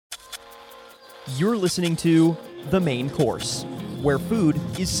You're listening to The Main Course, where food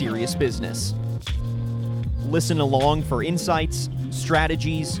is serious business. Listen along for insights,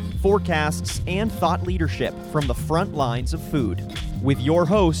 strategies, forecasts, and thought leadership from the front lines of food with your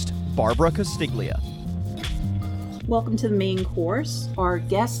host, Barbara Castiglia. Welcome to The Main Course. Our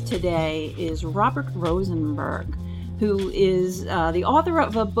guest today is Robert Rosenberg, who is the author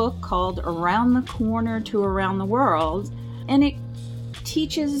of a book called Around the Corner to Around the World, and it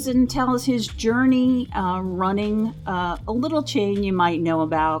teaches and tells his journey running a little chain you might know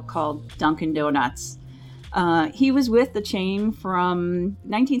about called Dunkin' Donuts. He was with the chain from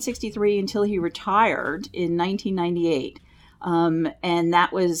 1963 until he retired in 1998. And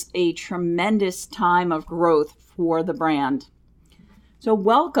that was a tremendous time of growth for the brand. So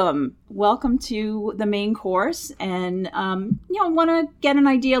welcome to The Main Course. And, I want to get an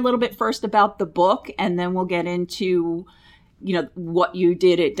idea a little bit first about the book, and then we'll get into, what you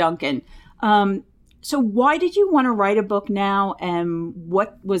did at Dunkin'. So why did you want to write a book now, and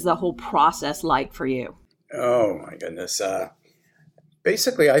what was the whole process like for you? Oh, my goodness.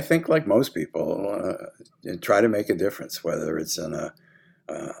 Basically, I think like most people, try to make a difference, whether it's in a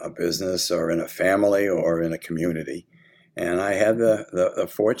business or in a family or in a community. And I had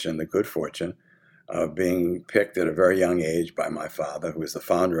the good fortune of being picked at a very young age by my father, who was the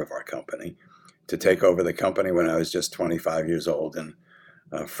founder of our company, to take over the company when I was just 25 years old and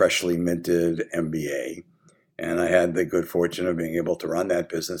a freshly minted MBA. And I had the good fortune of being able to run that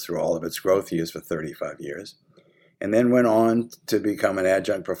business through all of its growth years for 35 years. And then went on to become an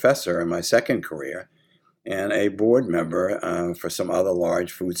adjunct professor in my second career and a board member for some other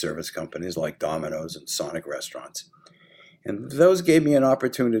large food service companies like Domino's and Sonic Restaurants. And those gave me an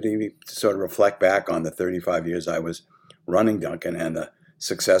opportunity to sort of reflect back on the 35 years I was running Dunkin' and the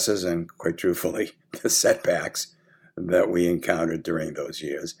successes and, quite truthfully, the setbacks that we encountered during those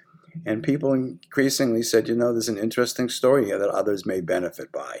years. And people increasingly said, there's an interesting story here that others may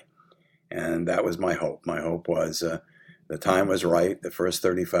benefit by. And that was my hope. My hope was the time was right. The first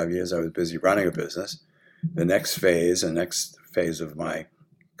 35 years I was busy running a business. The next phase of my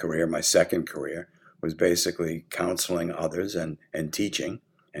career, my second career, was basically counseling others and teaching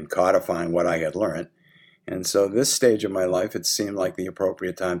and codifying what I had learned. And so this stage of my life, it seemed like the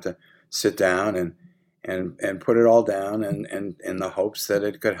appropriate time to sit down and put it all down and in the hopes that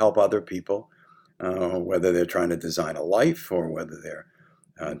it could help other people, whether they're trying to design a life or whether they're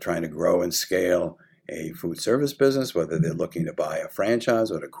trying to grow and scale a food service business, whether they're looking to buy a franchise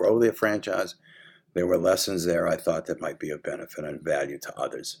or to grow their franchise. There were lessons there I thought that might be of benefit and value to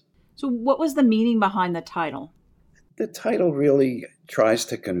others. So what was the meaning behind the title? The title really tries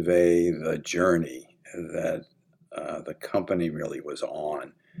to convey the journey that the company really was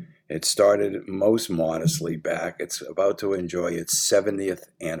on. It started most modestly back. It's about to enjoy its 70th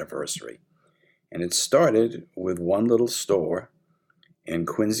anniversary. And it started with one little store in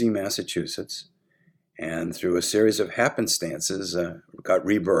Quincy, Massachusetts, and through a series of happenstances, got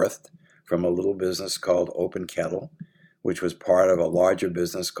rebirthed from a little business called Open Kettle, which was part of a larger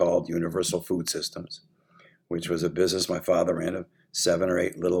business called Universal Food Systems, which was a business my father ran of 7 or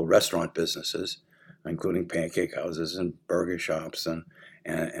 8 little restaurant businesses, including pancake houses and burger shops and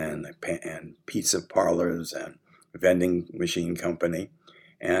pizza parlors and vending machine company.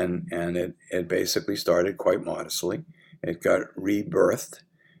 And it basically started quite modestly. It got rebirthed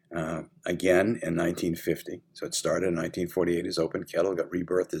again in 1950. So it started in 1948 as Open Kettle, got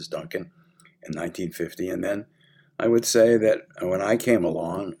rebirthed as Dunkin' in 1950. And then I would say that when I came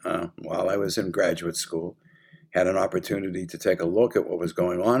along, while I was in graduate school, had an opportunity to take a look at what was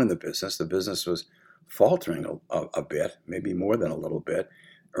going on in the business. The business was faltering a bit, maybe more than a little bit.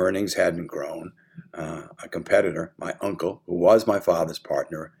 Earnings hadn't grown. A competitor, my uncle, who was my father's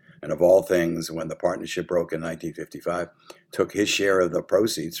partner, and of all things, when the partnership broke in 1955, took his share of the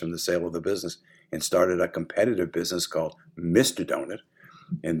proceeds from the sale of the business and started a competitive business called Mr. Donut.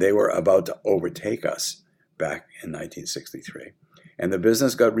 And they were about to overtake us back in 1963. And the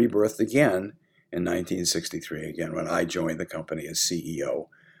business got rebirthed again in 1963, again, when I joined the company as CEO,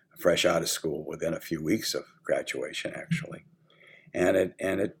 fresh out of school within a few weeks of graduation, actually. And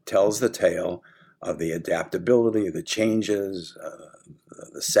it tells the tale of the adaptability, the changes,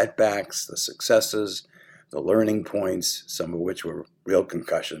 the setbacks, the successes, the learning points, some of which were real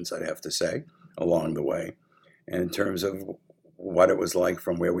concussions, I'd have to say, along the way, and in terms of what it was like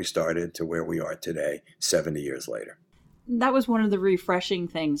from where we started to where we are today, 70 years later. That was one of the refreshing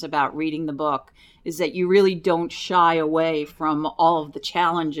things about reading the book, is that you really don't shy away from all of the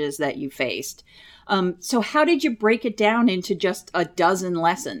challenges that you faced. So how did you break it down into just a dozen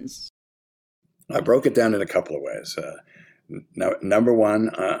lessons? I broke it down in a couple of ways. Number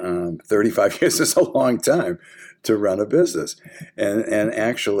one, 35 years is a long time to run a business. And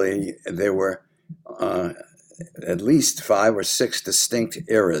actually, there were at least 5 or 6 distinct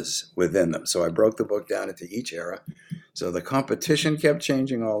eras within them. So I broke the book down into each era. So the competition kept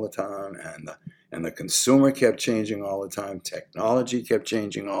changing all the time, and the consumer kept changing all the time. Technology kept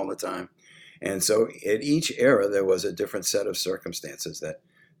changing all the time. And so at each era, there was a different set of circumstances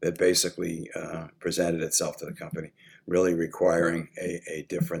that basically presented itself to the company, really requiring a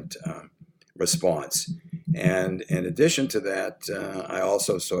different response. And in addition to that, I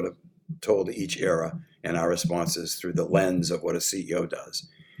also sort of told each era and our responses through the lens of what a CEO does.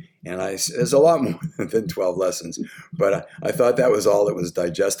 And there's a lot more than 12 lessons, but I thought that was all that was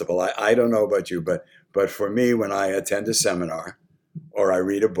digestible. I don't know about you, but for me, when I attend a seminar or I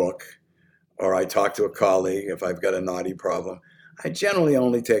read a book or I talk to a colleague if I've got a naughty problem, I generally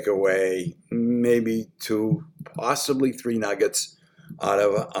only take away maybe 2, possibly 3 nuggets out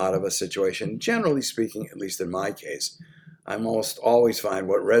of a situation. Generally speaking, at least in my case, I almost always find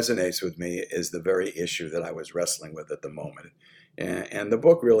what resonates with me is the very issue that I was wrestling with at the moment. And the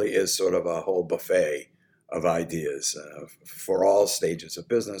book really is sort of a whole buffet of ideas for all stages of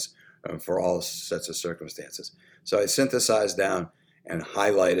business, for all sets of circumstances. So I synthesized down and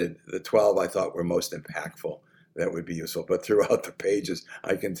highlighted the 12 I thought were most impactful that would be useful. But throughout the pages,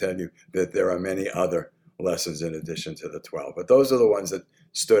 I can tell you that there are many other lessons in addition to the 12. But those are the ones that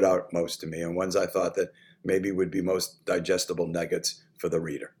stood out most to me and ones I thought that maybe would be most digestible nuggets for the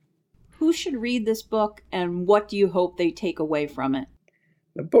reader. Who should read this book, and what do you hope they take away from it?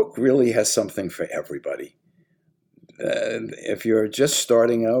 The book really has something for everybody. If you're just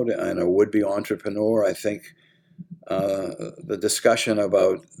starting out and a would-be entrepreneur, I think the discussion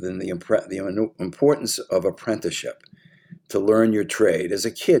about the importance of apprenticeship to learn your trade. As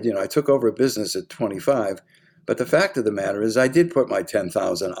a kid, I took over a business at 25, but the fact of the matter is I did put my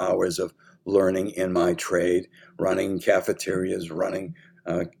 10,000 hours of learning in my trade, running cafeterias, running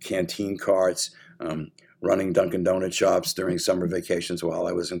canteen carts, running Dunkin' Donut shops during summer vacations while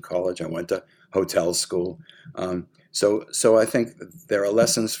I was in college. I went to hotel school. So I think there are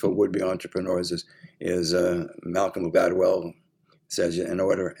lessons for would-be entrepreneurs. Is Malcolm Gladwell says,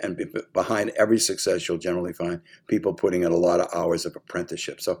 behind every success, you'll generally find people putting in a lot of hours of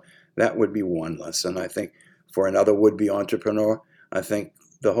apprenticeship. So that would be one lesson. I think for another would-be entrepreneur, I think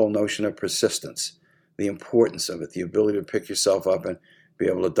the whole notion of persistence, the importance of it, the ability to pick yourself up and be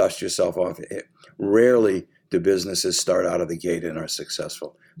able to dust yourself off. Rarely do businesses start out of the gate and are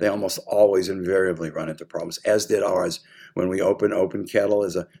successful. They almost always invariably run into problems, as did ours when we opened Open Kettle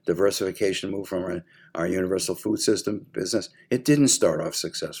as a diversification move from our universal food system business. It didn't start off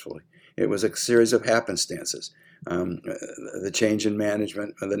successfully. It was a series of happenstances. The change in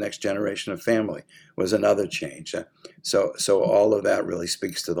management of the next generation of family was another change. So all of that really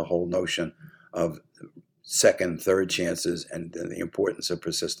speaks to the whole notion of second, third chances and the importance of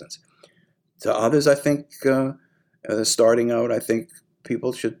persistence. To others, I think, starting out, I think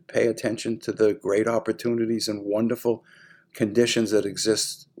people should pay attention to the great opportunities and wonderful conditions that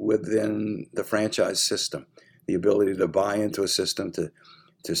exist within the franchise system. The ability to buy into a system,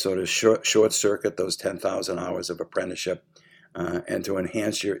 to sort of short circuit those 10,000 hours of apprenticeship, and to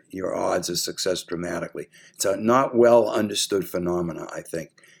enhance your odds of success dramatically. It's a not well understood phenomena, I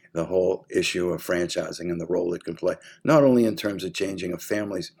think, the whole issue of franchising and the role it can play, not only in terms of changing a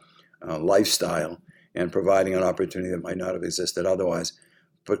family's lifestyle and providing an opportunity that might not have existed otherwise,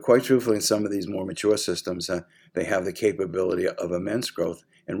 but quite truthfully, in some of these more mature systems, they have the capability of immense growth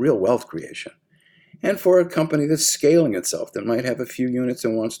and real wealth creation. And for a company that's scaling itself, that might have a few units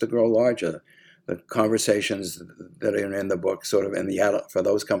and wants to grow larger, the conversations that are in the book, sort of for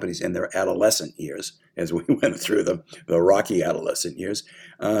those companies in their adolescent years, as we went through the rocky adolescent years,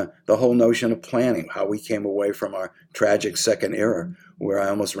 the whole notion of planning, how we came away from our tragic second era, where I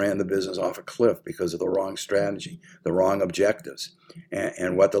almost ran the business off a cliff because of the wrong strategy, the wrong objectives,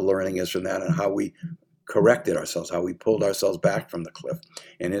 and what the learning is from that, and how we corrected ourselves, how we pulled ourselves back from the cliff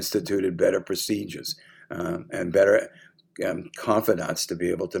and instituted better procedures and better confidants to be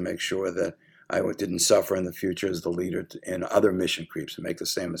able to make sure that I didn't suffer in the future as the leader in other mission creeps and make the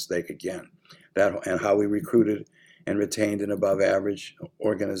same mistake again. And how we recruited and retained an above average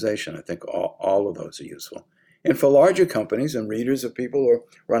organization. I think all of those are useful. And for larger companies and readers of people who are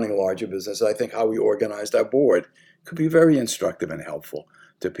running larger businesses, I think how we organized our board could be very instructive and helpful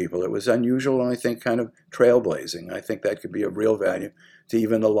to people. It was unusual and I think kind of trailblazing. I think that could be of real value to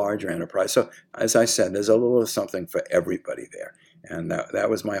even the larger enterprise. So as I said, there's a little something for everybody there. And that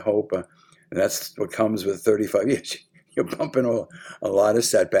was my hope. And that's what comes with 35 years. You're bumping a lot of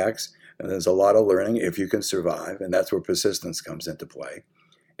setbacks. And there's a lot of learning if you can survive, and that's where persistence comes into play.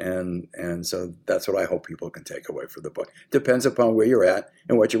 And so that's what I hope people can take away from the book. Depends upon where you're at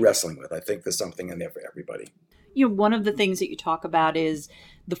and what you're wrestling with. I think there's something in there for everybody. One of the things that you talk about is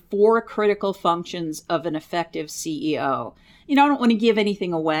the 4 critical functions of an effective CEO. I don't want to give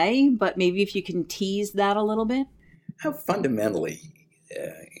anything away, but maybe if you can tease that a little bit. Fundamentally,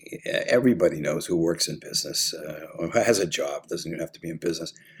 everybody knows who works in business or has a job, doesn't even have to be in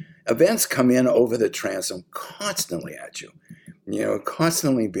business. Events come in over the transom constantly at you,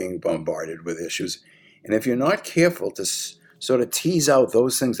 constantly being bombarded with issues. And if you're not careful to sort of tease out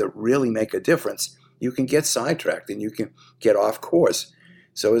those things that really make a difference, you can get sidetracked and you can get off course.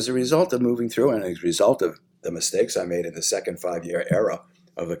 So as a result of moving through and as a result of the mistakes I made in the second 5-year era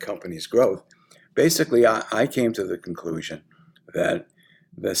of the company's growth, basically I came to the conclusion that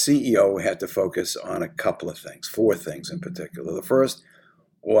the CEO had to focus on a couple of things, 4 things in particular. The first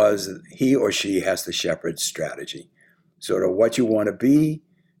was he or she has to shepherd strategy, sort of what you want to be,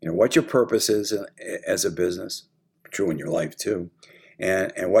 what your purpose is as a business, true in your life too,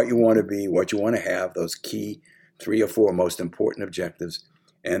 and what you want to be, what you want to have, those key 3 or 4 most important objectives,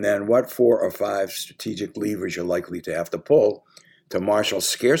 and then what 4 or 5 strategic levers you're likely to have to pull to marshal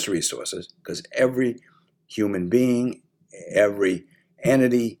scarce resources, because every human being, every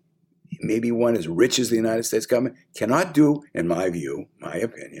entity, maybe one as rich as the United States government, cannot do, in my view, my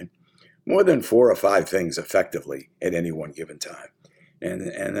opinion, more than 4 or 5 things effectively at any one given time. And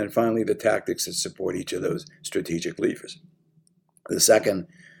then finally, the tactics that support each of those strategic levers. The second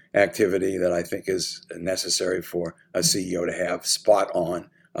activity that I think is necessary for a CEO to have spot on,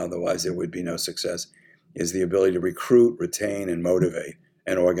 otherwise there would be no success, is the ability to recruit, retain, and motivate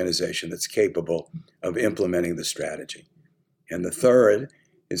an organization that's capable of implementing the strategy. And the third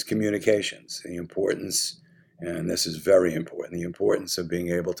is communications, the importance, and this is very important, the importance of being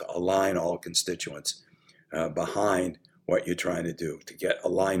able to align all constituents behind what you're trying to do, to get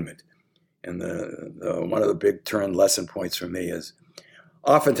alignment. And the one of the big turn lesson points for me is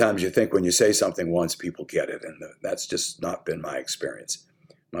oftentimes you think when you say something once, people get it, and that's just not been my experience.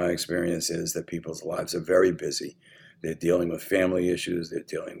 My experience is that people's lives are very busy. They're dealing with family issues, they're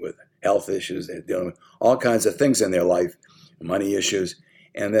dealing with health issues, they're dealing with all kinds of things in their life, money issues,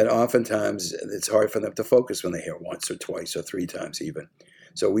 and that oftentimes it's hard for them to focus when they hear once or twice or 3 times even.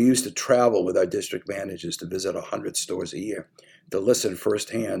 So we used to travel with our district managers to visit 100 stores a year, to listen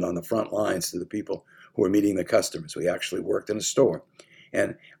firsthand on the front lines to the people who were meeting the customers. We actually worked in a store.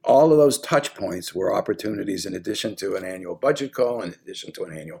 And all of those touch points were opportunities, in addition to an annual budget call, in addition to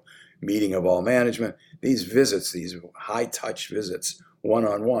an annual meeting of all management. These visits, these high-touch visits,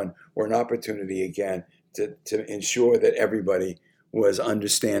 one-on-one, were an opportunity, again, to ensure that everybody was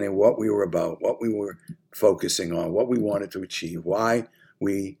understanding what we were about, what we were focusing on, what we wanted to achieve, why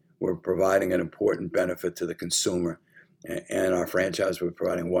we were providing an important benefit to the consumer, and our franchise were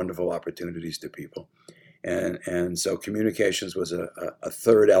providing wonderful opportunities to people. And so communications was a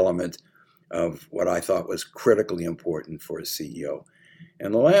third element of what I thought was critically important for a CEO.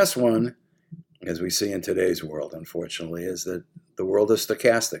 And the last one, as we see in today's world, unfortunately, is that the world is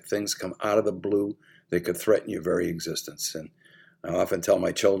stochastic. Things come out of the blue that could threaten your very existence. And I often tell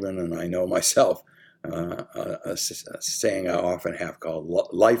my children, and I know myself, a saying I often have called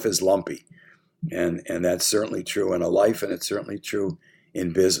life is lumpy. And that's certainly true in a life, and it's certainly true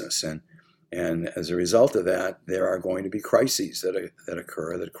in business. And as a result of that, there are going to be crises that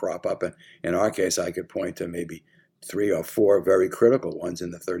occur, that crop up. And in our case, I could point to maybe 3 or 4 very critical ones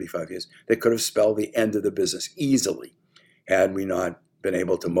in the 35 years that could have spelled the end of the business easily had we not been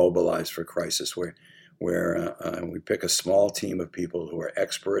able to mobilize for crisis, where we pick a small team of people who are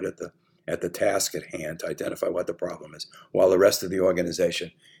expert at the task at hand to identify what the problem is, while the rest of the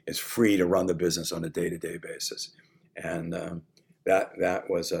organization is free to run the business on a day-to-day basis. And that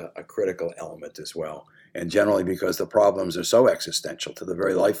was a critical element as well. And generally, because the problems are so existential to the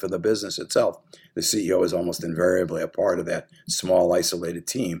very life of the business itself, the CEO is almost invariably a part of that small, isolated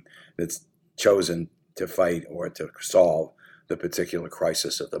team that's chosen to fight or to solve the particular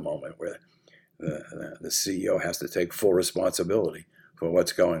crisis of the moment, where the CEO has to take full responsibility for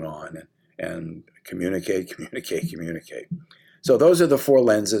what's going on and communicate. So those are the 4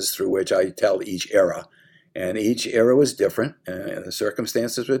 lenses through which I tell each era. And each era was different, and the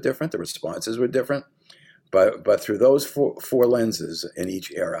circumstances were different, the responses were different. But through those four lenses in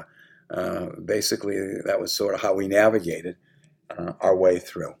each era, basically that was sort of how we navigated our way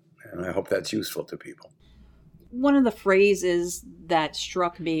through. And I hope that's useful to people. One of the phrases that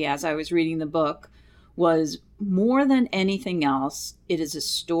struck me as I was reading the book was, more than anything else, it is a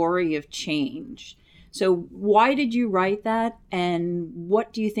story of change. So why did you write that, and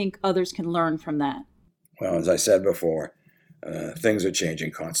what do you think others can learn from that? Well, as I said before, things are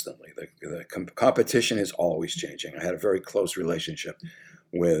changing constantly. The competition is always changing. I had a very close relationship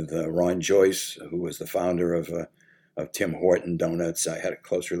with Ron Joyce, who was the founder of Tim Horton Donuts. I had a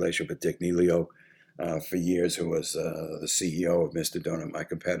close relationship with Dick Nealio for years, who was the CEO of Mr. Donut, my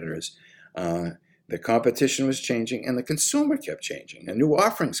competitors. The competition was changing, and the consumer kept changing, and new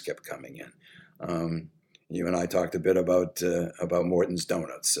offerings kept coming in. You and I talked a bit about Morton's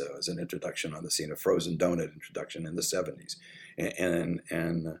Donuts as an introduction on the scene, a frozen donut introduction in the 70s,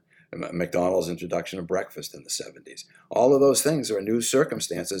 and McDonald's introduction of breakfast in the 70s. All of those things are new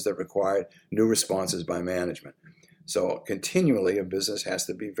circumstances that required new responses by management. So continually, a business has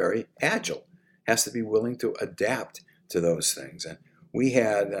to be very agile, has to be willing to adapt to those things. And we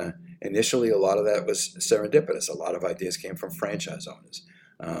had, initially, a lot of that was serendipitous. A lot of ideas came from franchise owners.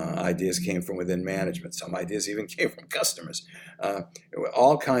 Ideas came from within management. Some ideas even came from customers.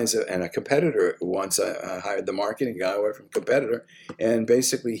 All kinds of, and a competitor once hired the marketing guy away from a competitor, and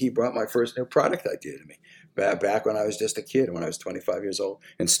basically he brought my first new product idea to me. Back when I was just a kid, when I was 25 years old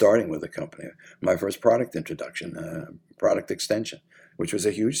and starting with the company. My first product introduction, product extension, which was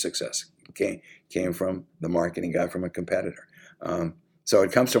a huge success, came from the marketing guy from a competitor. So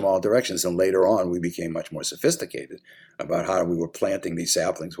it comes from all directions, and later on we became much more sophisticated about how we were planting these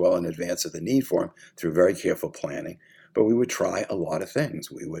saplings well in advance of the need for them through very careful planning. But we would try a lot of things.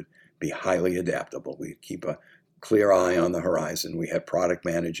 We would be highly adaptable. We'd keep a clear eye on the horizon. We had product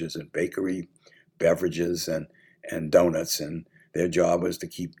managers in bakery, beverages, and donuts, and their job was to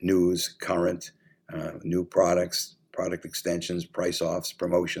keep news current, new products, product extensions, price offs,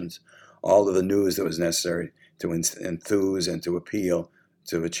 promotions, all of the news that was necessary to enthuse and to appeal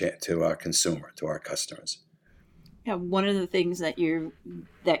to our consumer, to our customers. Yeah, one of the things that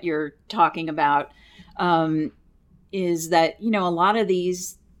you're talking about is that, a lot of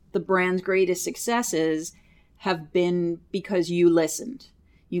the brand's greatest successes have been because you listened.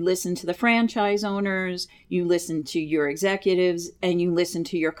 You listened to the franchise owners, you listened to your executives, and you listened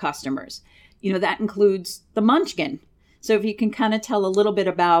to your customers. That includes the Munchkin. So if you can kind of tell a little bit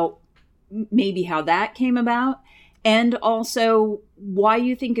about maybe how that came about, and also why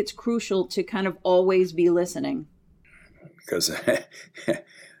you think it's crucial to kind of always be listening. Because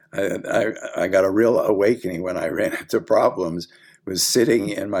I got a real awakening when I ran into problems. Was sitting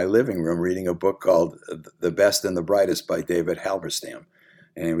in my living room reading a book called The Best and the Brightest by David Halberstam.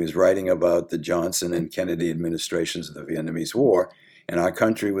 And he was writing about the Johnson and Kennedy administrations of the Vietnamese War. And our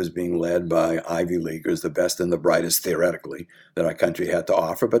country was being led by Ivy Leaguers, the best and the brightest, theoretically, that our country had to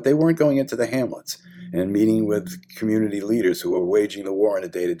offer. But they weren't going into the hamlets and meeting with community leaders who were waging the war on a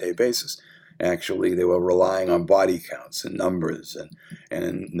day-to-day basis. Actually, they were relying on body counts and numbers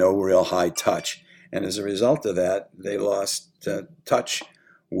and no real high touch. And as a result of that, they lost touch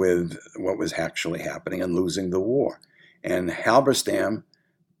with what was actually happening and losing the war. And Halberstam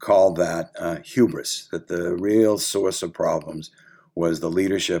called that hubris, that the real source of problems was the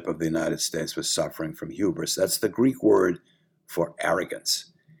leadership of the United States was suffering from hubris. That's the Greek word for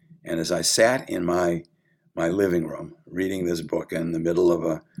arrogance. And as I sat in my living room reading this book in the middle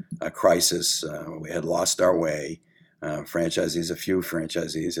of a crisis, we had lost our way. A few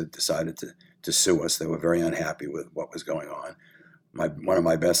franchisees had decided to sue us. They were very unhappy with what was going on. One of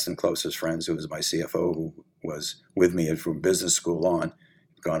my best and closest friends, who was my CFO, who was with me from business school on,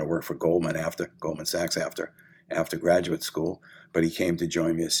 gone to work for Goldman Sachs after graduate school, but he came to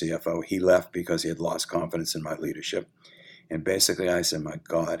join me as CFO. He left because he had lost confidence in my leadership. And basically I said, my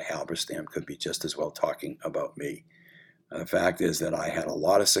God, Halberstam could be just as well talking about me. The fact is that I had a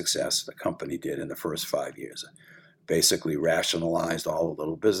lot of success, the company did, in the first 5 years. Basically rationalized all the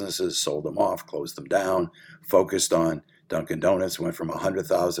little businesses, sold them off, closed them down, focused on Dunkin' Donuts, went from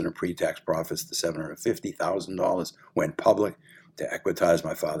 $100,000 in pre-tax profits to $750,000, went public to equitize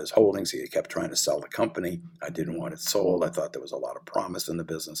my father's holdings. He kept trying to sell the company. I didn't want it sold. I thought there was a lot of promise in the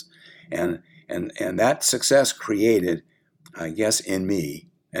business. And that success created, I guess, in me,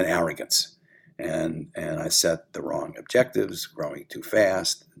 an arrogance. And I set the wrong objectives, growing too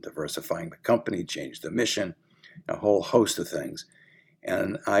fast, diversifying the company, changed the mission, a whole host of things.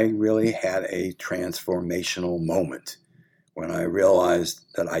 And I really had a transformational moment when I realized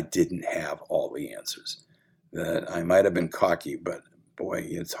that I didn't have all the answers. That I might have been cocky, but boy,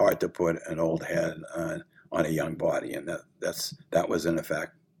 it's hard to put an old head on a young body. And that was, in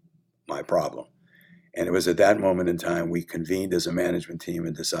effect, my problem. And it was at that moment in time we convened as a management team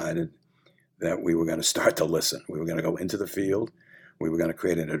and decided that we were going to start to listen. We were going to go into the field. We were going to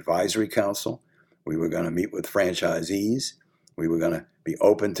create an advisory council. We were going to meet with franchisees. We were going to be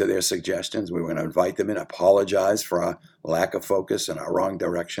open to their suggestions. We were going to invite them in, apologize for our lack of focus and our wrong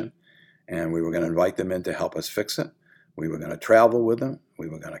direction. And we were going to invite them in to help us fix it. We were going to travel with them. We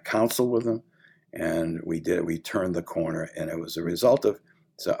were going to counsel with them. And we did it. We turned the corner. And it was a result of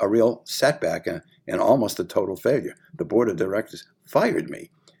a real setback and almost a total failure. The board of directors fired me.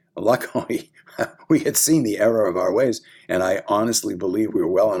 Luckily, we had seen the error of our ways, and I honestly believe we were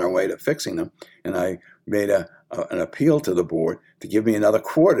well on our way to fixing them. And I made an appeal to the board to give me another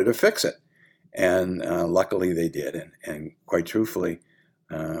quarter to fix it. And luckily they did. And quite truthfully,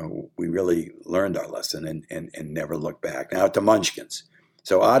 we really learned our lesson and never looked back. Now to Munchkins.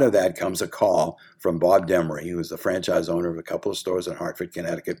 So out of that comes a call from Bob Demery, who was the franchise owner of a couple of stores in Hartford,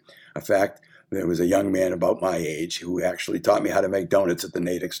 Connecticut. In fact, there was a young man about my age who actually taught me how to make donuts at the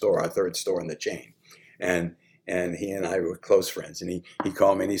Natick store, our third store in the chain. And he and I were close friends. And he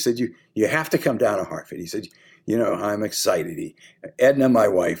called me and he said, you have to come down to Hartford. He said, I'm excited. Edna, my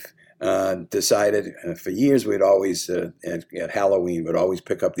wife, decided for years we'd always, at Halloween, would always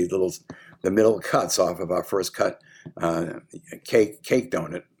pick up the middle cuts off of our first cut cake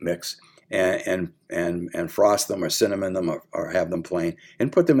donut mix and frost them or cinnamon them or have them plain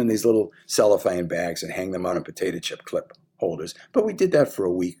and put them in these little cellophane bags and hang them on potato chip clip holders. But we did that for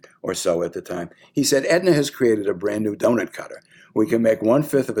a week or so at the time. He said, Edna has created a brand new donut cutter. We can make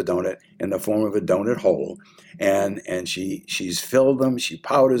 1/5 of a donut in the form of a donut hole. And she's filled them, she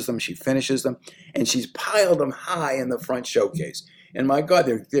powders them, she finishes them, and she's piled them high in the front showcase. And my God,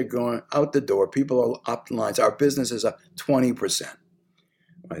 they're going out the door. People are up in lines. Our business is up 20%.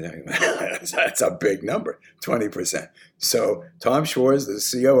 That's a big number, 20%. So Tom Schwartz, the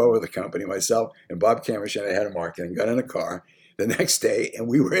COO of the company, myself, and Bob Cameron, the head of marketing, got in a car the next day, and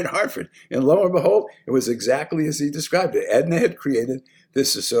we were in Hartford. And lo and behold, it was exactly as he described it. Edna had created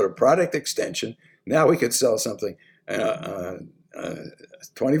this sort of product extension. Now we could sell something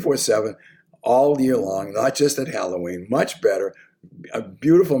 24/7, all year long, not just at Halloween, much better, a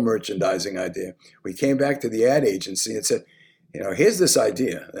beautiful merchandising idea. We came back to the ad agency and said, here's this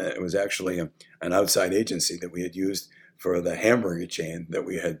idea. It was actually an outside agency that we had used for the hamburger chain that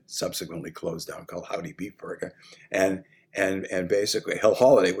we had subsequently closed down called Howdy Beef Burger. And basically Hill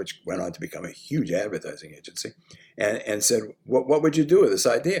Holiday, which went on to become a huge advertising agency, and said, what would you do with this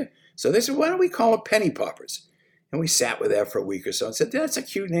idea? So they said, why don't we call it Penny Poppers? And we sat with that for a week or so and said, that's a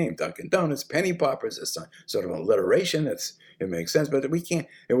cute name, Dunkin' Donuts, Penny Poppers. It's sort of an alliteration. It makes sense, but we can't.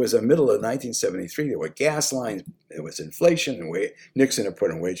 It was the middle of 1973. There were gas lines. There was inflation, and Nixon had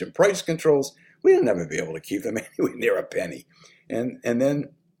put in wage and price controls. We'll never be able to keep them anywhere near a penny. And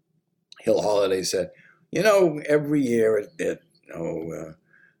then Hill Holiday said, every year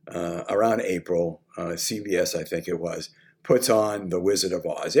around April, CBS, I think it was, puts on The Wizard of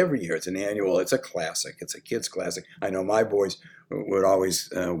Oz. Every year, it's an annual, it's a classic. It's a kid's classic. I know my boys would always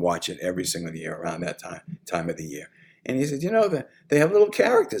watch it every single year around that time of the year. And he said, they have little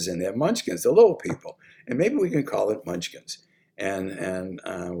characters in there, Munchkins, the little people, and maybe we can call it Munchkins. And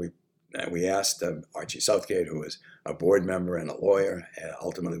we asked Archie Southgate, who was a board member and a lawyer, and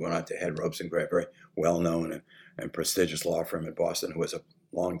ultimately went on to head Ropes and Gray, very well-known and prestigious law firm in Boston, who was a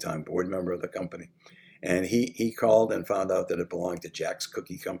longtime board member of the company. And he called and found out that it belonged to Jack's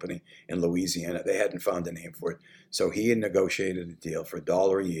Cookie Company in Louisiana. They hadn't found a name for it. So he had negotiated a deal for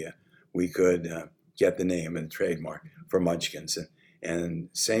 $1 a year. We could get the name and trademark for Munchkins. And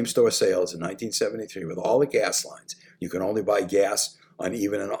same-store sales in 1973 with all the gas lines. You can only buy gas on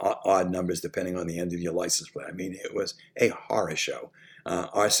even and odd numbers depending on the end of your license plate. I mean, it was a horror show.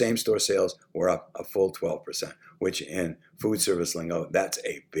 Our same-store sales were up a full 12%, which in food service lingo, that's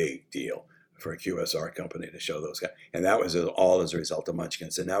a big deal for a QSR company to show those guys. And that was all as a result of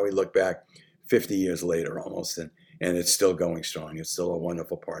Munchkins. And now we look back 50 years later almost, and it's still going strong. It's still a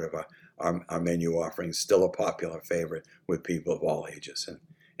wonderful part of our menu offerings, still a popular favorite with people of all ages.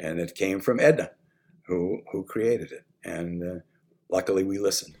 And it came from Edna, who created it. And luckily we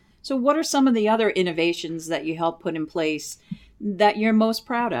listened. So what are some of the other innovations that you helped put in place that you're most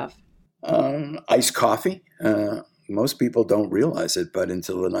proud of? Iced coffee. Most people don't realize it, but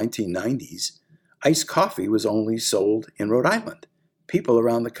until the 1990s, iced coffee was only sold in Rhode Island. People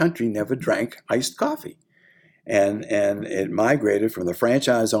around the country never drank iced coffee. And it migrated from the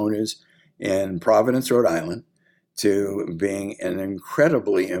franchise owners in Providence, Rhode Island, to being an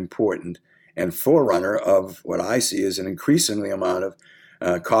incredibly important and forerunner of what I see as an increasingly amount of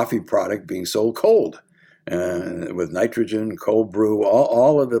coffee product being sold cold, with nitrogen, cold brew,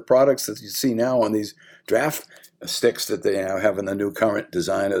 all of the products that you see now on these draft sticks that they now have in the new current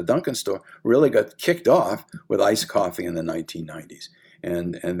design of the Dunkin store really got kicked off with iced coffee in the 1990s.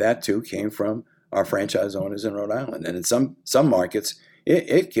 And that too came from our franchise owners in Rhode Island. And in some markets,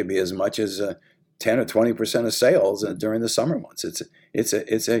 it could be as much as 10 or 20% of sales during the summer months.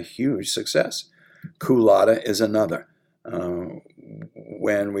 It's a huge success. Culotta is another.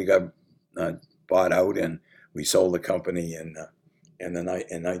 When we got bought out and we sold the company in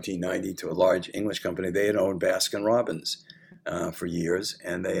 1990 to a large English company, they had owned Baskin-Robbins for years,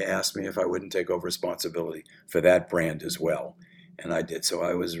 and they asked me if I wouldn't take over responsibility for that brand as well, and I did. So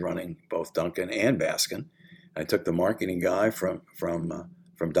I was running both Dunkin and Baskin. I took the marketing guy from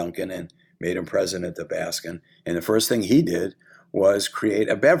Dunkin and made him president of Baskin, and the first thing he did was create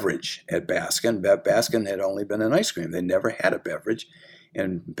a beverage at Baskin. Baskin had only been an ice cream; they never had a beverage,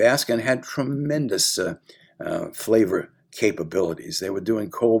 and Baskin had tremendous flavor capabilities. They were doing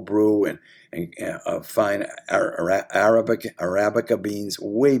cold brew and fine Arabica beans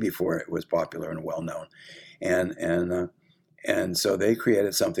way before it was popular and well known, and so they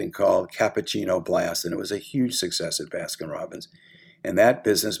created something called Cappuccino Blast, and it was a huge success at Baskin-Robbins. And that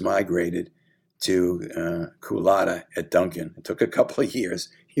business migrated to Culotta at Dunkin. It took a couple of years,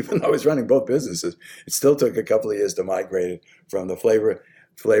 even though I was running both businesses. It still took a couple of years to migrate it from the flavor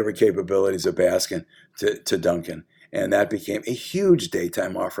capabilities of Baskin to Dunkin. And that became a huge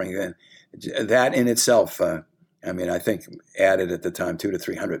daytime offering. Then that in itself, I think added at the time $200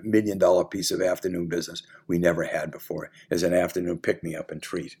 to $300 million piece of afternoon business we never had before as an afternoon pick-me-up and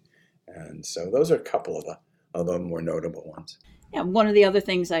treat. And so those are a couple of the more notable ones. Yeah, one of the other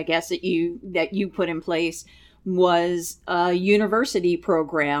things I guess that you put in place was a university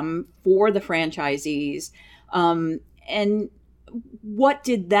program for the franchisees. And what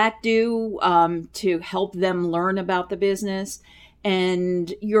did that do to help them learn about the business?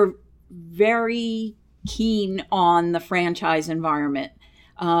 And you're very keen on the franchise environment.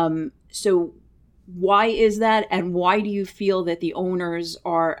 So why is that? And why do you feel that the owners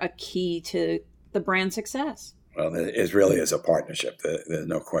are a key to the brand success? Well, it really is a partnership. There's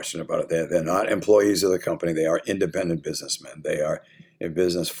no question about it. They're not employees of the company. They are independent businessmen. They are in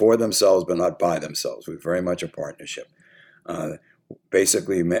business for themselves, but not by themselves. We're very much a partnership.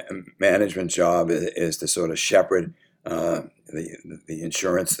 Basically, management's job is to sort of shepherd the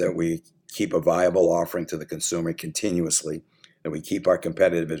insurance that we keep a viable offering to the consumer continuously, that we keep our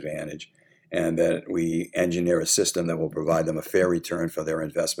competitive advantage, and that we engineer a system that will provide them a fair return for their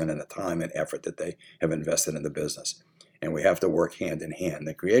investment and the time and effort that they have invested in the business. And we have to work hand in hand.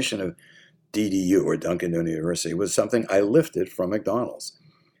 The creation of DDU, or Dunkin' University, was something I lifted from McDonald's.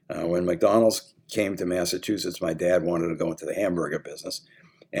 When McDonald's came to Massachusetts, my dad wanted to go into the hamburger business.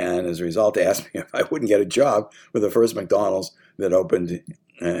 And as a result, they asked me if I wouldn't get a job with the first McDonald's that opened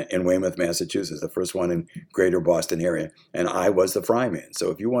in Weymouth, Massachusetts, the first one in greater Boston area. And I was the fry man. So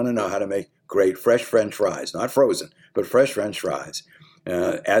if you want to know how to make great fresh French fries, not frozen, but fresh French fries,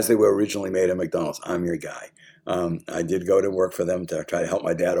 as they were originally made at McDonald's, I'm your guy. I did go to work for them to try to help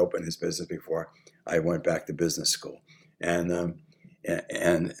my dad open his business before I went back to business school. And let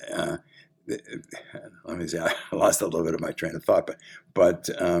me see, I lost a little bit of my train of thought, but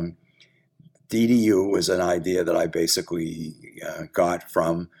DDU was an idea that I basically got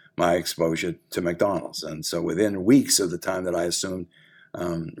from my exposure to McDonald's. And so within weeks of the time that I assumed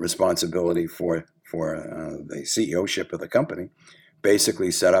responsibility for the CEO-ship of the company,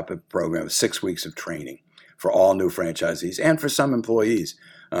 basically set up a program of 6 weeks of training for all new franchisees and for some employees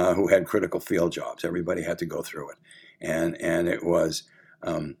who had critical field jobs. Everybody had to go through it. And it was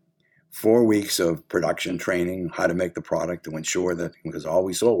 4 weeks of production training, how to make the product to ensure that, because all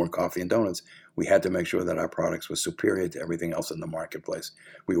we sold were coffee and donuts, we had to make sure that our products were superior to everything else in the marketplace.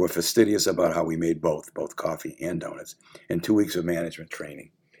 We were fastidious about how we made both coffee and donuts, and 2 weeks of management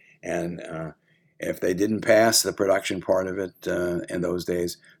training. And if they didn't pass the production part of it in those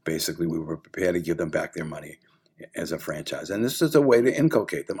days, basically we were prepared to give them back their money as a franchise. And this is a way to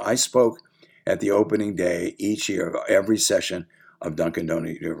inculcate them. I spoke at the opening day each year of every session of Dunkin'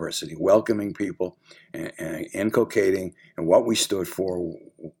 Donut University, welcoming people and inculcating and what we stood for,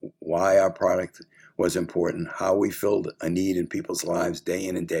 why our product was important, how we filled a need in people's lives day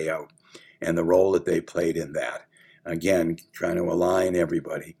in and day out, and the role that they played in that. Again, trying to align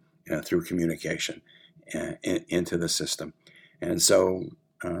everybody through communication into the system. And so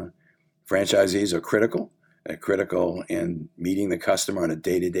franchisees are critical. They're critical in meeting the customer on a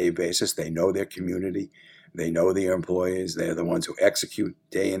day-to-day basis. They know their community. They know their employees. They're the ones who execute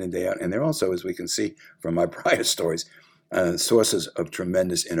day in and day out. And they're also, as we can see from my prior stories, sources of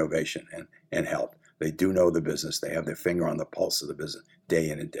tremendous innovation and help. They do know the business. They have their finger on the pulse of the business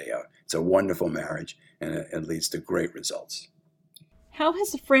day in and day out. It's a wonderful marriage, and it leads to great results. How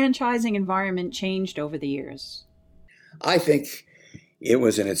has the franchising environment changed over the years? I think it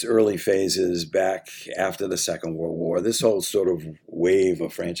was in its early phases back after the Second World War. This whole sort of wave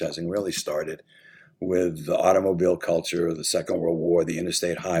of franchising really started with the automobile culture, the Second World War, the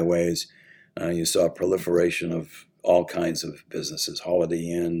interstate highways. You saw a proliferation of all kinds of businesses, Holiday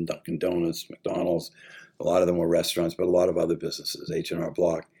Inn, Dunkin' Donuts, McDonald's. A lot of them were restaurants, but a lot of other businesses, H&R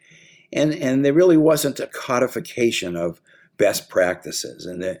Block. And there really wasn't a codification of best practices.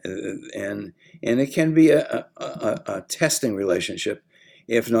 And it can be a testing relationship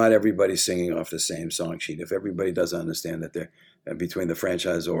if not everybody's singing off the same song sheet. If everybody doesn't understand that they're between the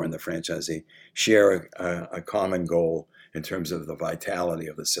franchisor and the franchisee share a common goal in terms of the vitality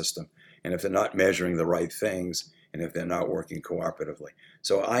of the system. And if they're not measuring the right things, and if they're not working cooperatively.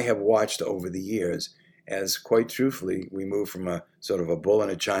 So I have watched over the years as, quite truthfully, we moved from a sort of a bull in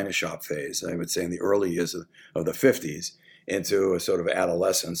a china shop phase, I would say in the early years of the 50s, into a sort of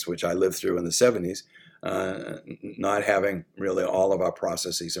adolescence, which I lived through in the 70s, not having really all of our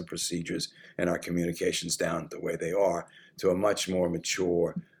processes and procedures and our communications down the way they are, to a much more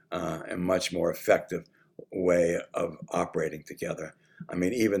mature and much more effective way of operating together. I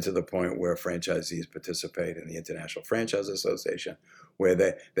mean, even to the point where franchisees participate in the International Franchise Association, where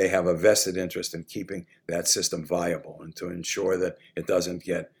they have a vested interest in keeping that system viable and to ensure that it doesn't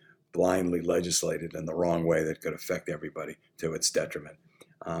get blindly legislated in the wrong way that could affect everybody to its detriment.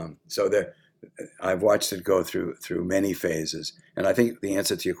 I've watched it go through many phases, and I think the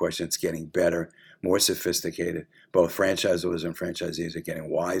answer to your question, it's getting better, more sophisticated. Both franchisors and franchisees are getting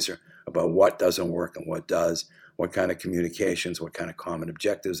wiser about what doesn't work and what does, what kind of communications, what kind of common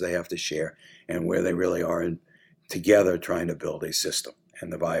objectives they have to share, and where they really are together trying to build a system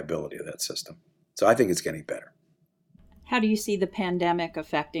and the viability of that system. So I think it's getting better. How do you see the pandemic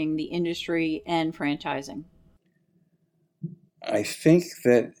affecting the industry and franchising? I think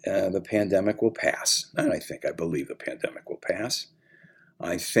that the pandemic will pass. I believe the pandemic will pass.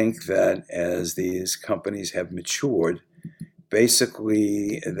 I think that as these companies have matured,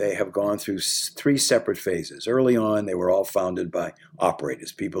 basically they have gone through three separate phases. Early on, they were all founded by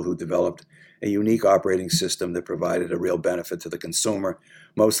operators, people who developed a unique operating system that provided a real benefit to the consumer,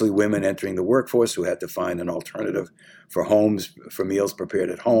 mostly women entering the workforce who had to find an alternative for homes, for meals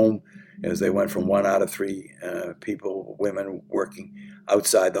prepared at home, as they went from 1 out of 3 women working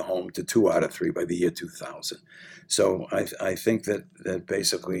outside the home to 2 out of 3 by the year 2000. So I think that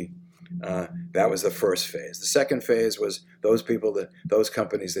basically that was the first phase. The second phase was those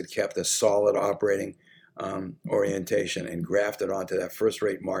companies that kept a solid operating orientation and grafted onto that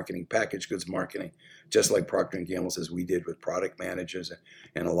first-rate marketing, packaged goods marketing, just like Procter & Gamble says we did with product managers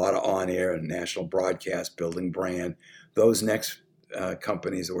and a lot of on-air and national broadcast, building brand. Those next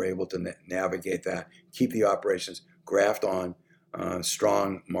companies that were able to navigate that, keep the operations, graft on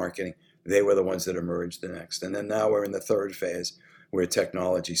strong marketing, they were the ones that emerged the next. And then now we're in the third phase where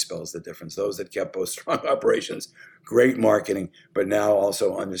technology spells the difference. Those that kept both strong operations, great marketing, but now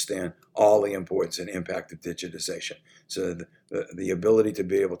also understand all the importance and impact of digitization. So the ability to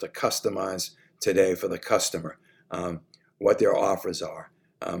be able to customize today for the customer what their offers are,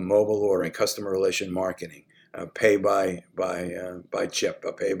 mobile ordering, customer relation marketing, pay by chip,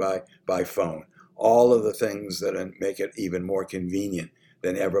 pay by phone, all of the things that make it even more convenient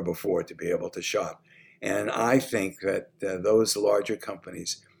than ever before to be able to shop. And I think that those larger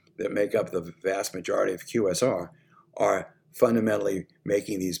companies that make up the vast majority of QSR are fundamentally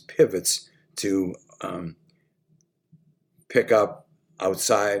making these pivots to pick up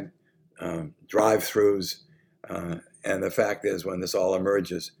outside, drive-throughs. And the fact is, when this all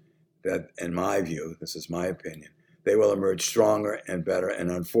emerges, that in my view, this is my opinion, they will emerge stronger and better.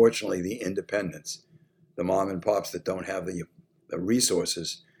 And unfortunately, the independents, the mom and pops that don't have the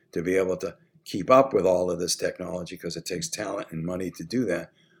resources to be able to keep up with all of this technology, because it takes talent and money to do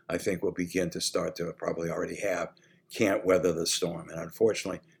that, I think will begin to start to, probably already have, can't weather the storm. And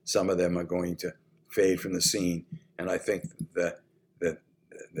unfortunately, some of them are going to fade from the scene. And I think that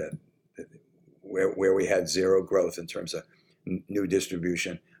where we had zero growth in terms of new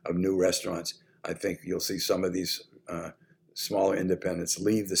distribution of new restaurants, I think you'll see some of these smaller independents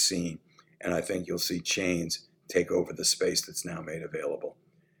leave the scene, and I think you'll see chains take over the space that's now made available.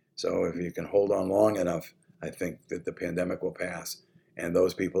 So if you can hold on long enough, I think that the pandemic will pass, and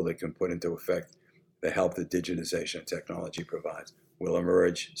those people that can put into effect the help that digitization and technology provides will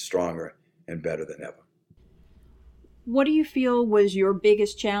emerge stronger and better than ever. What do you feel was your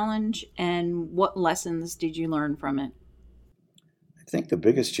biggest challenge, and what lessons did you learn from it? I think the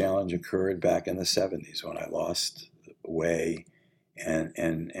biggest challenge occurred back in the 70s when I lost way and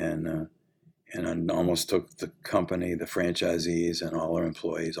almost took the company, the franchisees, and all our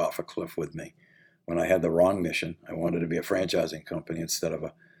employees off a cliff with me. When I had the wrong mission, I wanted to be a franchising company instead of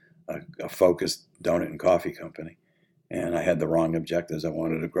a focused donut and coffee company. And I had the wrong objectives. I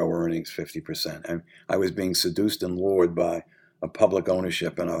wanted to grow earnings 50%. And I was being seduced and lured by a public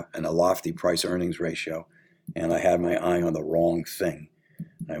ownership and a lofty price earnings ratio. And I had my eye on the wrong thing.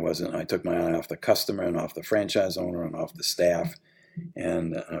 I took my eye off the customer and off the franchise owner and off the staff.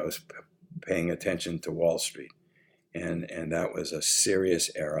 And I was paying attention to Wall Street. And that was a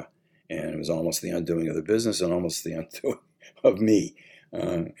serious error. And it was almost the undoing of the business and almost the undoing of me.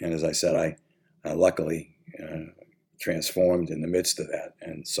 And as I said, I luckily transformed in the midst of that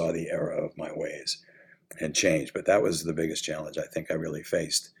and saw the error of my ways and changed. But that was the biggest challenge I think I really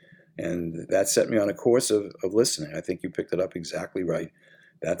faced. And that set me on a course of listening. I think you picked it up exactly right.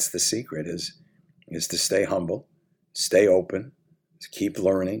 That's the secret is to stay humble, stay open, keep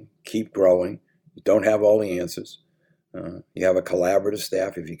learning, keep growing. You don't have all the answers. You have a collaborative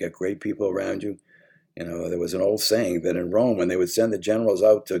staff. If you get great people around you, there was an old saying that in Rome, when they would send the generals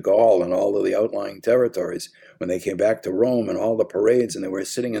out to Gaul and all of the outlying territories, when they came back to Rome and all the parades and they were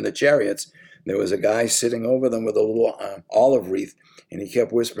sitting in the chariots, there was a guy sitting over them with a little olive wreath, and he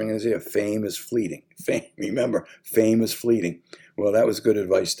kept whispering in his ear, "Fame is fleeting." Remember, fame is fleeting. Well, that was good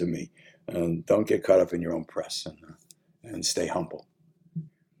advice to me. Don't get caught up in your own press and stay humble.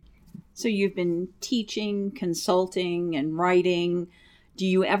 So you've been teaching, consulting, and writing. Do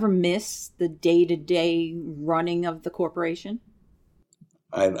you ever miss the day-to-day running of the corporation?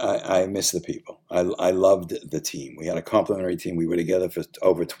 I miss the people. I loved the team. We had a complementary team. We were together for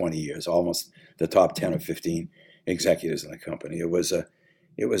over 20 years, almost the top 10 or 15 executives in the company. It was a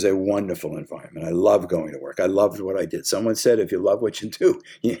wonderful environment. I loved going to work. I loved what I did. Someone said, if you love what you do,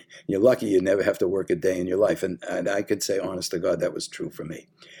 you're lucky you never have to work a day in your life. And I could say, honest to God, that was true for me.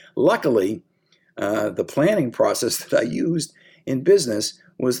 Luckily, the planning process that I used in business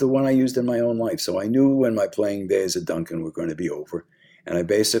was the one I used in my own life. So I knew when my playing days at Dunkin were going to be over. And I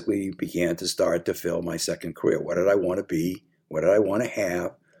basically began to start to fill my second career. What did I want to be? What did I want to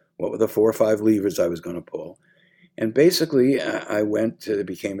have? What were the 4 or 5 levers I was going to pull? And basically, I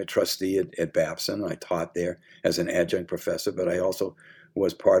became a trustee at Babson. I taught there as an adjunct professor, but I also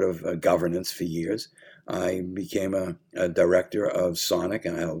was part of governance for years. I became a director of Sonic,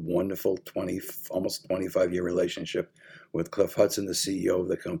 and I had a wonderful almost 25-year relationship with Cliff Hudson, the CEO of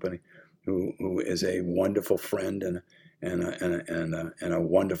the company, who is a wonderful friend and a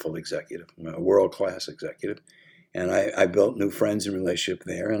wonderful executive, a world-class executive. And I built new friends and relationship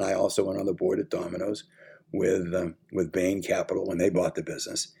there. And I also went on the board at Domino's with Bain Capital when they bought the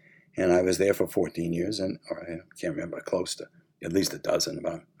business. And I was there for 14 years, or I can't remember, close to at least a dozen.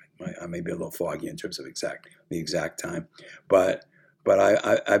 But I may be a little foggy in terms of the exact time. But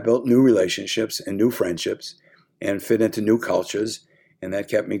I built new relationships and new friendships and fit into new cultures, and that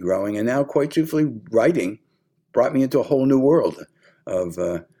kept me growing. And now, quite truthfully, writing brought me into a whole new world of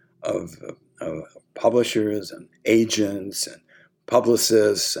publishers and agents and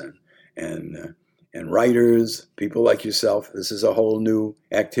publicists and writers, people like yourself. This is a whole new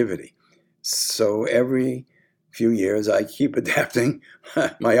activity. So every few years, I keep adapting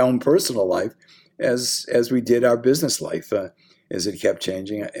my own personal life as we did our business life, as it kept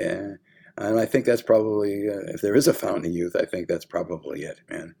changing. And I think that's probably, if there is a fountain of youth, I think that's probably it,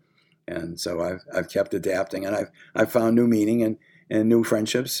 man. And so I've kept adapting, and I've found new meaning and new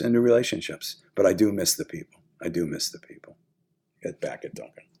friendships and new relationships. But I do miss the people. Get back at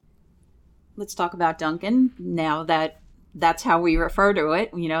Dunkin. Let's talk about Dunkin. Now that's how we refer to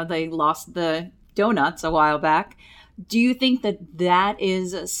it. They lost the donuts a while back. Do you think that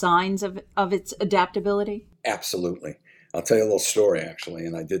is signs of its adaptability? Absolutely. I'll tell you a little story, actually,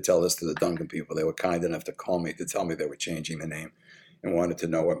 and I did tell this to the Dunkin people. They were kind enough to call me to tell me they were changing the name and wanted to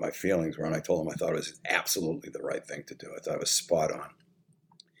know what my feelings were, and I told them I thought it was absolutely the right thing to do. I thought it was spot on.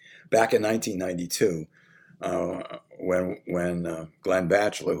 Back in 1992, when Glenn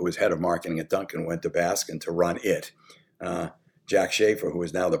Batchelor, who was head of marketing at Dunkin, went to Baskin to run it, Jack Schaefer, who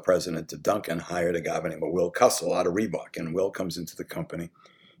is now the president of Dunkin, hired a guy by the name of Will Cussell out of Reebok, and Will comes into the company,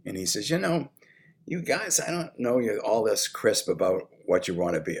 and he says, you guys, I don't know you're all this crisp about what you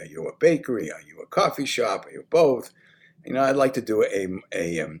want to be. Are you a bakery? Are you a coffee shop? Are you both? I'd like to do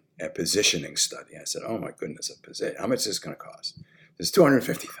a positioning study. I said, oh my goodness, a position. How much is this going to cost? It's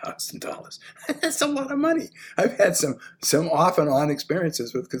 $250,000. That's a lot of money. I've had some off and on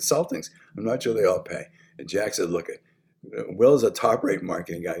experiences with consultings. I'm not sure they all pay. And Jack said, look, Will's a top-rate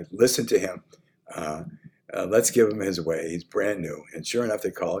marketing guy. Listen to him. Let's give him his way. He's brand new. And sure enough,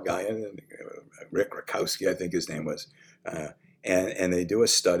 they call a guy in, Rick Rakowski, I think his name was, and they do a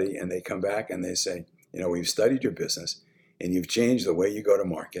study, and they come back and they say, we've studied your business, and you've changed the way you go to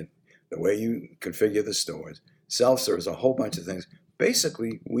market, the way you configure the stores, self-service, a whole bunch of things.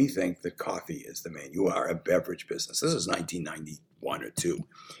 basically, we think that coffee is the main. You are a beverage business. This is 1991 or 2.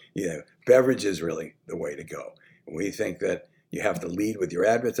 Beverage is really the way to go. We think that you have to lead with your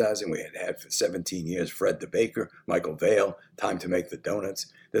advertising. We had for 17 years Fred the Baker, Michael Vail, Time to Make the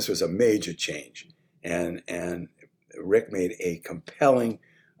Donuts. This was a major change. And Rick made a compelling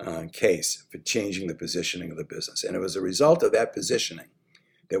case for changing the positioning of the business. And it was a result of that positioning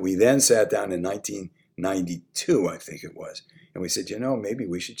that we then sat down in 1992, I think it was, and we said, maybe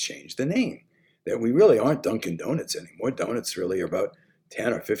we should change the name. That we really aren't Dunkin' Donuts anymore. Donuts really are about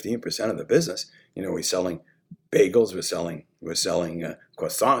 10 or 15% of the business. We're selling bagels, we're selling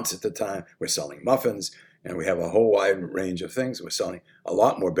croissants at the time, we're selling muffins, and we have a whole wide range of things. We're selling a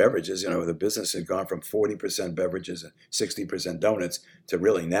lot more beverages. The business had gone from 40% beverages and 60% donuts to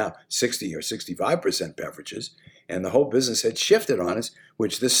really now 60 or 65% beverages. And the whole business had shifted on us,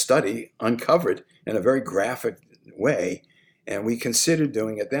 which this study uncovered in a very graphic way. And we considered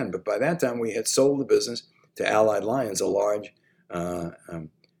doing it then. But by that time, we had sold the business to Allied Lions, a large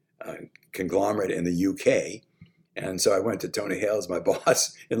conglomerate in the UK. And so I went to Tony Hales, my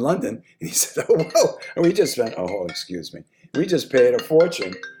boss in London, and he said, "Oh, whoa, we just spent, we just paid a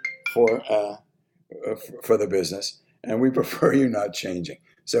fortune for the business, and we prefer you not changing."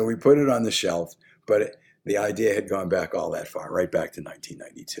 So we put it on the shelf, but the idea had gone back all that far, right back to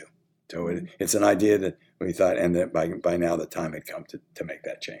 1992. So it's an idea that we thought, and that by now the time had come to make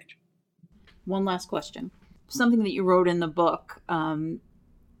that change. One last question. Something that you wrote in the book, and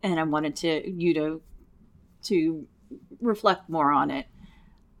I wanted you to reflect more on it.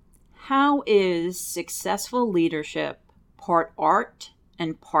 How is successful leadership part art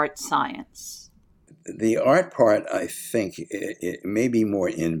and part science? The art part, I think, it may be more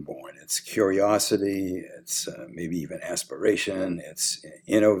inborn. It's curiosity, it's maybe even aspiration, it's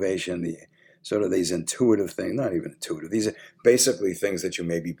innovation, these intuitive things, not even intuitive. These are basically things that you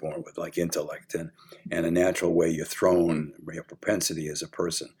may be born with, like intellect and a natural way you're thrown, your propensity as a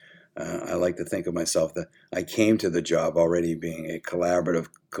person. I like to think of myself that I came to the job already being a collaborative,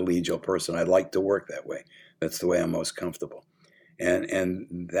 collegial person. I like to work that way. That's the way I'm most comfortable.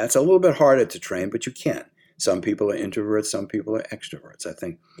 And that's a little bit harder to train, but you can. Some people are introverts, some people are extroverts. I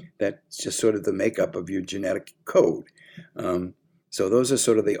think that's just sort of the makeup of your genetic code. So those are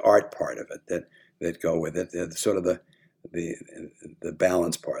sort of the art part of it that go with it. They're sort of the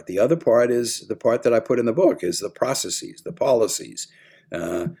balance part. The other part is the part that I put in the book, is the processes, the policies,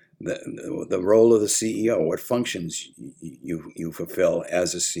 the role of the CEO, what functions you fulfill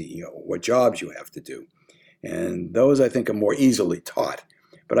as a CEO, what jobs you have to do. And those, I think, are more easily taught.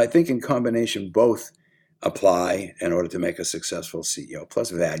 But I think in combination, both apply in order to make a successful CEO,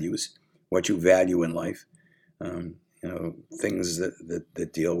 plus values, what you value in life, things that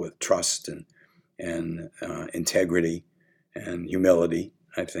deal with trust and integrity and humility,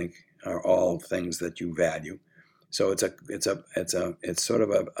 I think, are all things that you value. So it's sort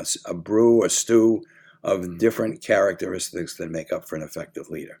of a brew, a stew of different characteristics that make up for an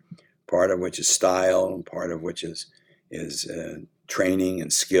effective leader. Part of which is style, and part of which is training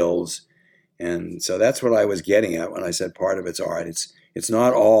and skills. And so that's what I was getting at when I said part of it's art. It's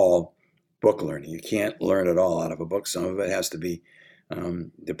not all book learning. You can't learn it all out of a book. Some of it has to be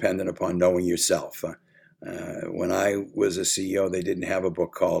dependent upon knowing yourself. When I was a CEO, they didn't have a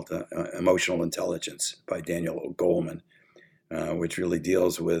book called Emotional Intelligence by Daniel Goleman, which really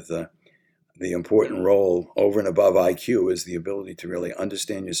deals with the important role over and above IQ is the ability to really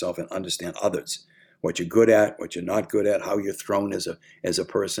understand yourself and understand others, what you're good at, what you're not good at, how you're thrown as a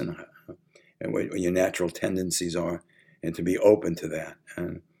person, and what your natural tendencies are, and to be open to that.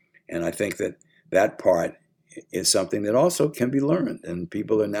 And I think that part is something that also can be learned, and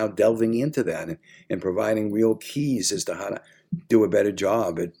people are now delving into that and providing real keys as to how to do a better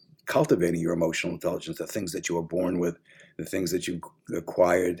job at cultivating your emotional intelligence, the things that you were born with, the things that you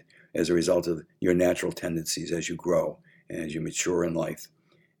acquired as a result of your natural tendencies as you grow and as you mature in life.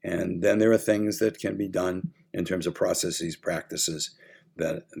 And then there are things that can be done in terms of processes, practices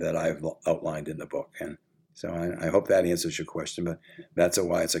that I've outlined in the book. And so I hope that answers your question, but that's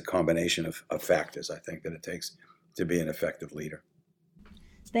why it's a combination of factors, I think, that it takes to be an effective leader.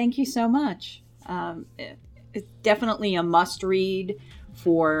 Thank you so much. It's definitely a must-read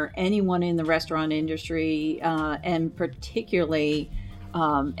for anyone in the restaurant industry, and particularly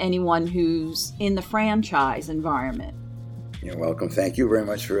anyone who's in the franchise environment. You're welcome. Thank you very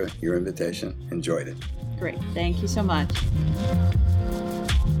much for your invitation. Enjoyed it. Great. Thank you so much.